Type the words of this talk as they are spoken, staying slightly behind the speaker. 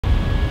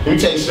Let me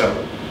tell you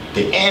something.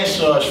 The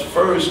Ansars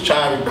first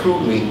tried to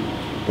recruit me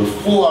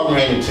before I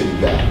ran into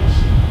the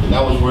guys. And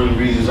that was one of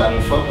the reasons I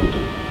didn't fuck with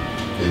them.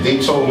 That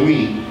they told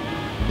me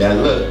that,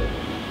 look,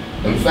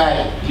 in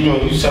fact, you know,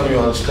 you tell me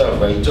all this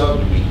stuff, right? You talk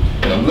to me.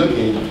 And I'm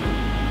looking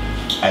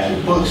at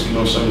the books, you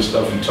know, some of the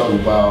stuff you talk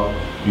about,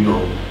 you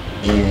know,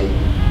 and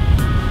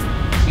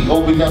he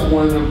opened up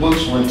one of the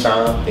books one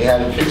time. They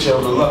had a picture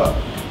of Allah.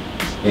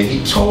 And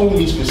he told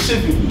me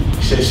specifically,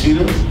 he said, see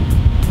them?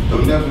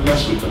 Don't never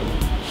mess with them.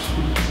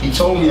 He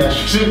told me that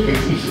specifically,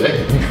 he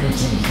said.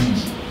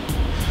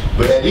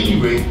 But at any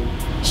rate,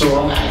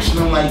 so I'm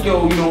asking him like,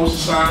 yo, you know, what's the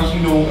signs,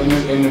 you know,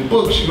 in the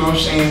books, you know what I'm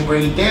saying,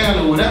 break it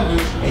down or whatever.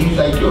 And he's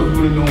like, yo, if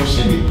you wanna know what's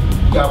in it,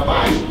 you gotta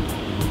buy it.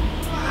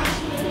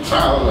 So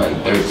I was like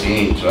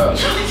 13, 12. I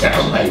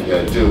was like,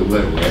 yo, dude,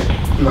 look,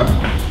 man. Nah.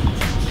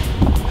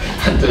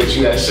 I thought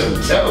you had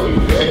something to tell me,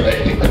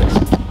 man.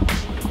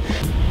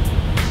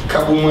 A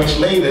couple months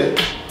later,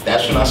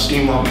 that's when I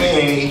see my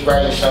man, he's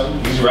writing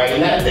something, he's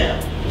writing that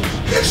down.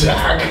 So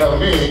I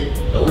come in,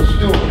 oh, what you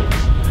doing?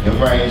 And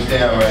writing this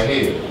down right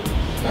here.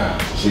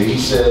 So he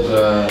says,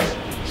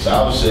 so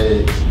I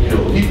said, you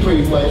know, he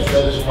pretty much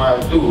let us my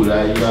dude, you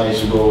know, I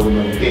used to go over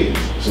another day.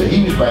 So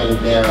he was writing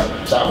it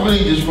down. So I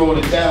really just wrote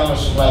it down.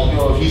 So like,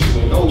 yo, if he's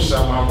gonna know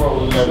something, I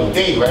wrote it another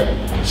day,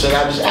 right? So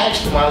I just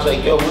asked him, I was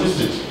like, yo, what is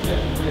this?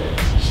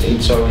 So he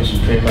told me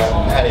Supreme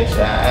Mathematics,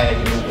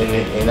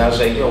 and I was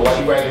like, yo, why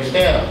you writing this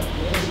down?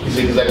 He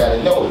said, because I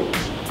gotta know it,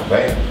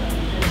 right?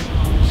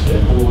 So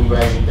we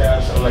writing it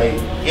down, so I'm like,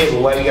 yeah,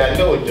 but why you gotta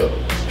know it though?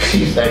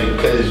 He's like,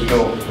 because, you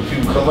know, if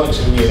people come up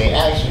to me and they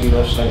ask me, you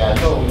know, so like,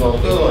 I know, we're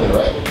gonna feel on it,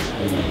 right?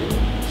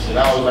 So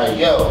I was like,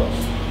 yo,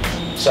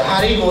 so how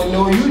they gonna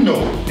know you know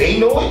it? They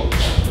know it?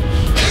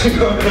 You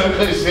know what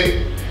I'm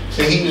saying?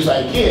 So he was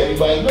like, yeah,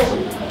 everybody know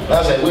it. And I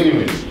was like, wait a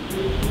minute.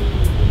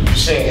 You're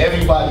saying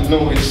everybody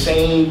know the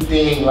same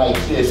thing like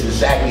this,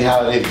 exactly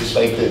how it is, just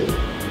like this?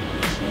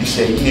 He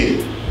said,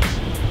 yeah.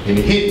 And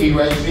it hit me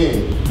right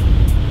then.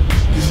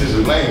 This is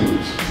a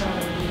language.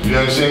 You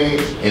know what I'm saying?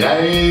 And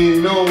I didn't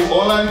even know,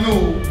 all I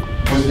knew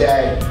was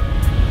that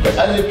the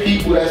other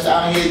people that's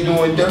out here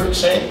doing dirt,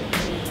 saying,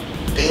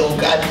 they don't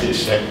got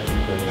this, saying.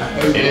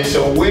 And it's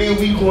a way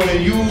we gonna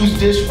use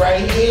this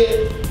right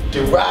here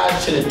to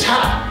rise to the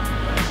top.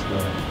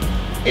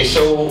 And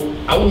so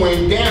I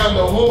went down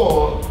the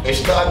hall and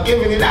started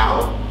giving it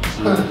out.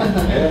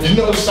 You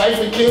know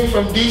Cypher King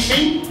from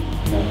DC?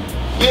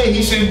 Yeah, he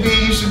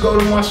used to go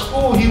to my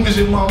school. He was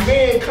in my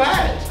man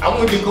class. I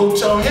went to go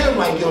tell him,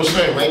 like, yo,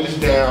 son, write this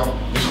down.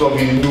 This is gonna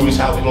be the new, this is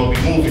how we gonna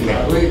be moving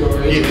now.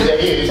 Yeah,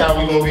 this is how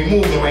we gonna be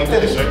moving like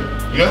this,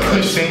 right? You know what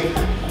I'm saying?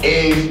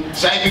 And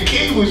Cypher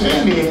King was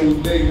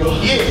in there.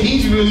 Yeah,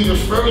 he's really the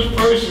first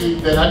person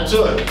that I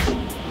taught.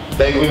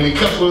 Like, in a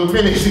couple of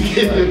minutes to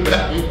get it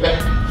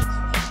back.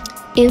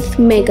 If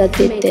Mecca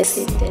did this.